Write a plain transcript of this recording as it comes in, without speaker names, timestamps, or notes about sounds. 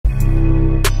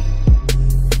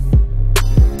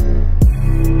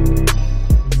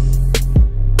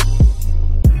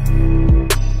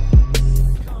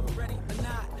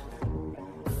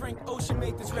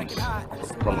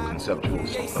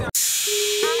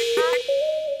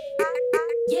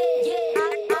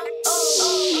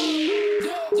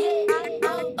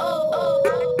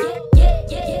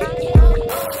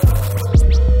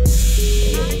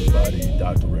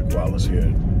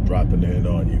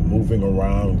moving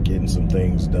around, getting some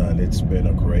things done. It's been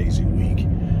a crazy week.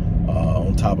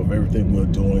 On top of everything we're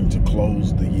doing to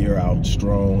close the year out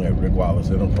strong at Rick Wallace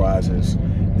Enterprises,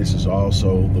 this is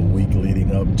also the week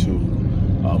leading up to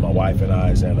my wife and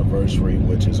I's anniversary,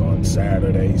 which is on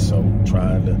Saturday. So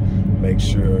trying to make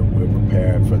sure we're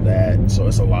prepared for that. So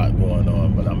it's a lot going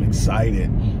on, but I'm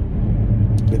excited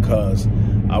because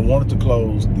I wanted to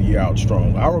close the year out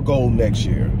strong. Our goal next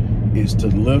year is to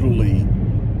literally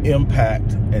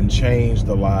impact and change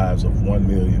the lives of 1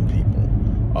 million people.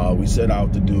 We set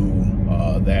out to do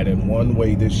that in one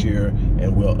way this year,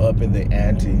 and we're up in the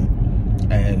ante,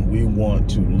 and we want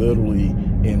to literally,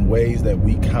 in ways that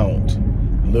we count,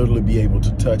 literally be able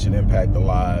to touch and impact the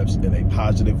lives in a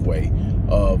positive way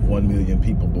of 1 million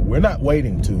people. But we're not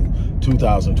waiting to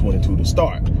 2022 to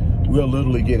start. We're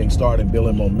literally getting started,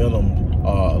 building momentum,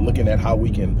 looking at how we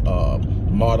can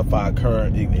modify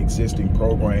current existing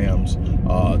programs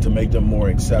to make them more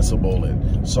accessible,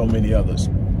 and so many others.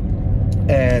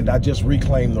 And I just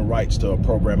reclaimed the rights to a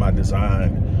program I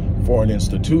designed for an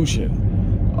institution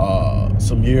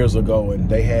some years ago, and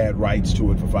they had rights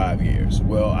to it for 5 years.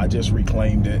 Well, I just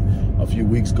reclaimed it a few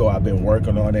weeks ago. I've been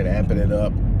working on it, amping it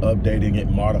up, updating it,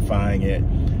 modifying it,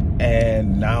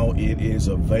 and now it is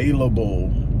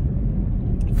available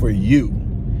for you.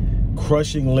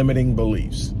 Crushing limiting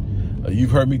beliefs.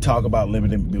 You've heard me talk about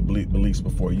limiting beliefs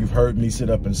before. You've heard me sit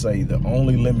up and say the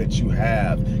only limits you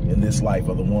have in this life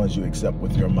are the ones you accept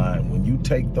with your mind. When you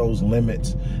take those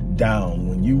limits down,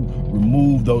 when you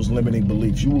remove those limiting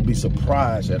beliefs, you will be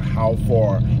surprised at how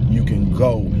far you can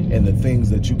go and the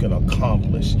things that you can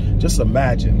accomplish. Just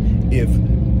imagine if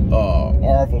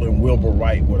Orville and Wilbur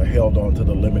Wright would have held on to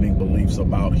the limiting beliefs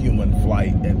about human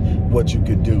flight and what you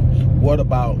could do. What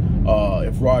about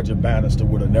if Roger Bannister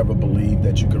would have never believed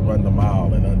that you could run the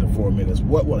mile in under 4 minutes?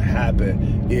 What would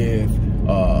happen if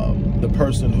the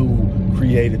person who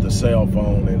created the cell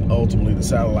phone and ultimately the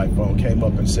satellite phone came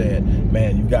up and said,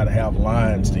 man, you've got to have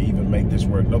lines to even make this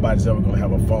work. Nobody's ever going to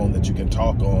have a phone that you can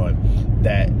talk on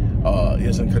that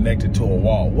isn't connected to a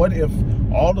wall. What if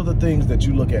all of the things that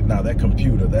you look at now, that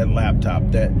computer, that laptop,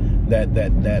 that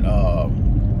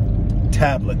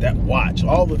tablet, that watch,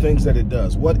 all the things that it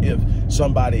does, what if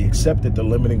somebody accepted the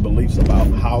limiting beliefs about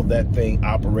how that thing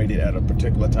operated at a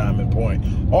particular time and point,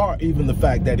 or even the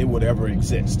fact that it would ever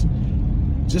exist?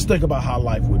 Just think about how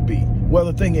life would be. Well,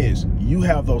 the thing is, you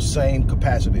have those same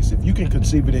capacities. If you can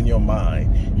conceive it in your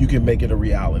mind, you can make it a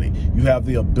reality. You have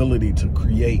the ability to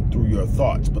create through your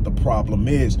thoughts. But the problem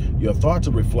is, your thoughts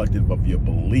are reflective of your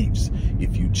beliefs.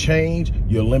 If you change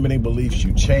your limiting beliefs,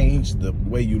 you change the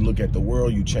way you look at the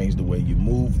world, you change the way you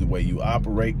move, the way you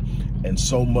operate, and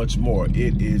so much more.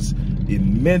 It is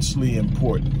immensely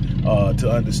important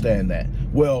to understand that.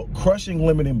 Well, crushing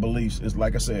limiting beliefs is,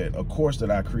 like I said, a course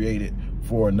that I created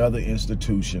for another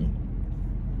institution.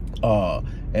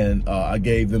 And I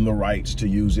gave them the rights to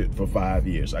use it for 5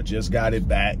 years. I just got it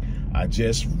back. I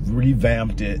just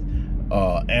revamped it,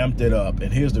 amped it up.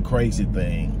 And here's the crazy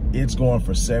thing. It's going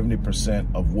for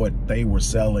 70% of what they were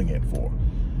selling it for.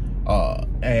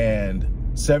 And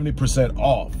 70%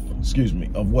 off, excuse me,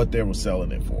 of what they were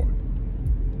selling it for.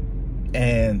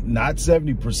 And not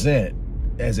 70%.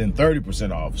 As in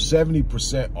 30% off,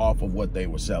 70% off of what they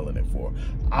were selling it for.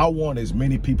 I want as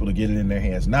many people to get it in their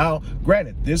hands. Now,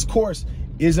 granted, this course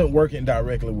isn't working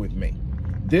directly with me.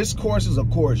 This course is a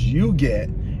course you get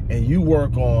and you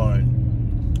work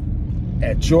on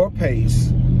at your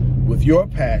pace, with your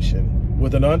passion,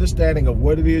 with an understanding of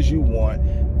what it is you want.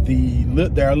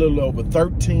 There are a little over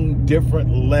 13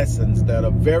 different lessons that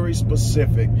are very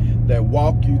specific, that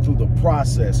walk you through the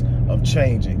process of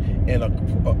changing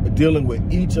and dealing with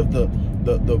each of the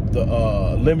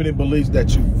limiting beliefs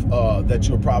that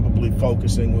you're probably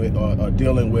focusing with or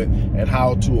dealing with, and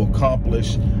how to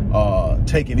accomplish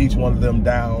taking each one of them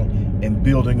down and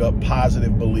building up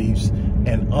positive beliefs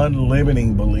and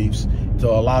unlimiting beliefs to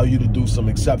allow you to do some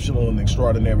exceptional and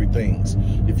extraordinary things.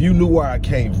 If you knew where I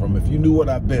came from, if you knew what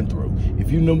I've been through,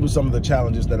 if you knew some of the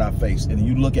challenges that I faced, and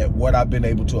you look at what I've been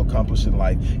able to accomplish in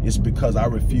life, it's because I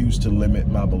refuse to limit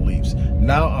my beliefs.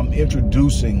 Now I'm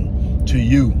introducing to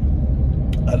you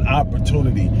an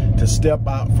opportunity to step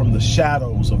out from the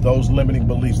shadows of those limiting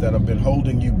beliefs that have been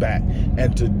holding you back,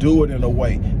 and to do it in a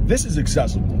way. This is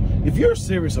accessible. If you're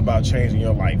serious about changing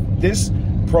your life, this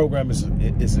program is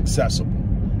accessible.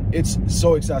 It's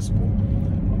so accessible.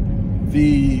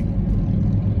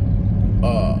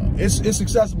 It's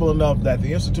accessible enough that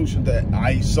the institution that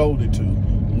I sold it to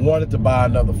wanted to buy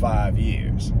another 5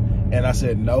 years. And I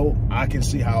said, no, I can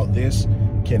see how this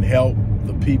can help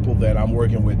the people that I'm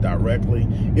working with directly.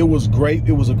 It was great.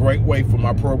 It was a great way for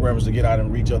my programmers to get out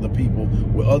and reach other people,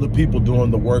 with other people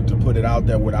doing the work to put it out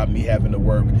there without me having to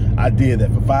work. I did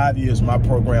that for 5 years. My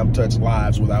program touched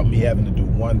lives without me having to do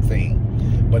one thing.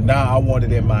 But now I want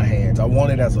it in my hands. I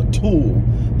want it as a tool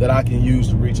that I can use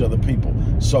to reach other people.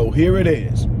 So here it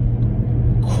is.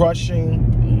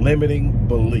 Crushing limiting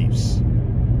beliefs.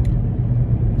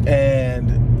 And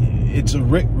it's a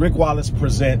Rick Wallace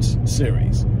Presents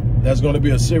series. There's going to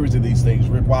be a series of these things.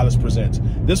 Rick Wallace Presents.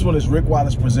 This one is Rick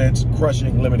Wallace Presents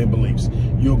Crushing Limiting Beliefs.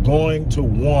 You're going to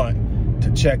want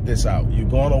to check this out. You're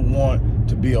going to want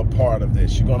to be a part of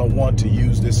this. You're going to want to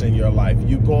use this in your life.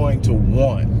 You're going to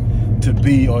want to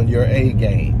be on your A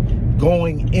game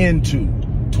going into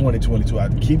 2022. I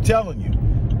keep telling you,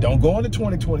 don't go into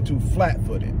 2022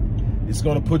 flat-footed. It's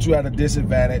going to put you at a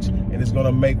disadvantage, and it's going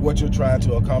to make what you're trying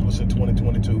to accomplish in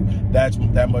 2022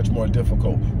 that much more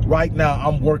difficult. Right now,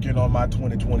 I'm working on my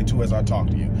 2022 as I talk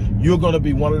to you. You're going to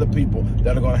be one of the people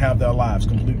that are going to have their lives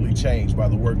completely changed by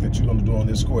the work that you're going to do on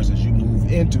this course as you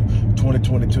move into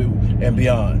 2022 and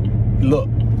beyond. Look,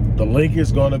 the link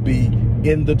is going to be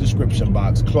in the description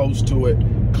box, close to it.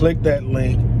 Click that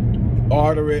link,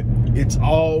 order it. It's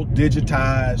all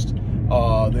digitized.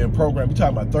 The program, you're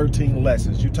talking about 13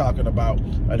 lessons. You're talking about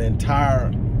an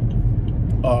entire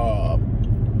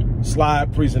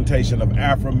slide presentation of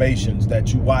affirmations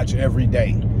that you watch every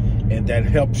day and that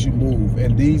helps you move.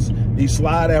 And these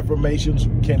slide affirmations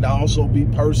can also be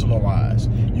personalized.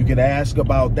 You can ask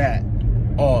about that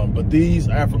on, but these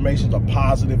affirmations are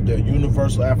positive. They're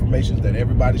universal affirmations that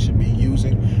everybody should be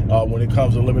using when it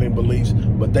comes to limiting beliefs,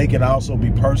 but they can also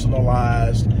be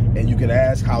personalized, and you can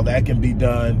ask how that can be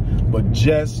done. But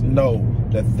just know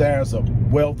that there's a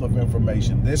wealth of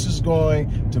information. This is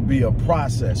going to be a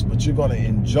process, but you're going to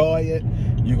enjoy it.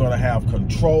 You're going to have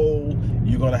control.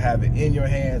 You're going to have it in your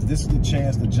hands. This is the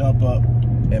chance to jump up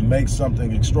and make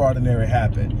something extraordinary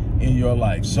happen in your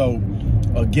life. So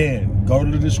again, go to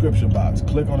the description box.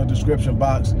 Click on the description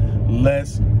box.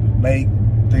 Let's make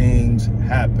things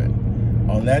happen.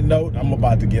 On that note, I'm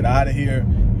about to get out of here.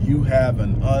 You have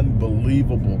an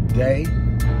unbelievable day,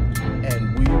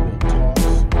 and we will talk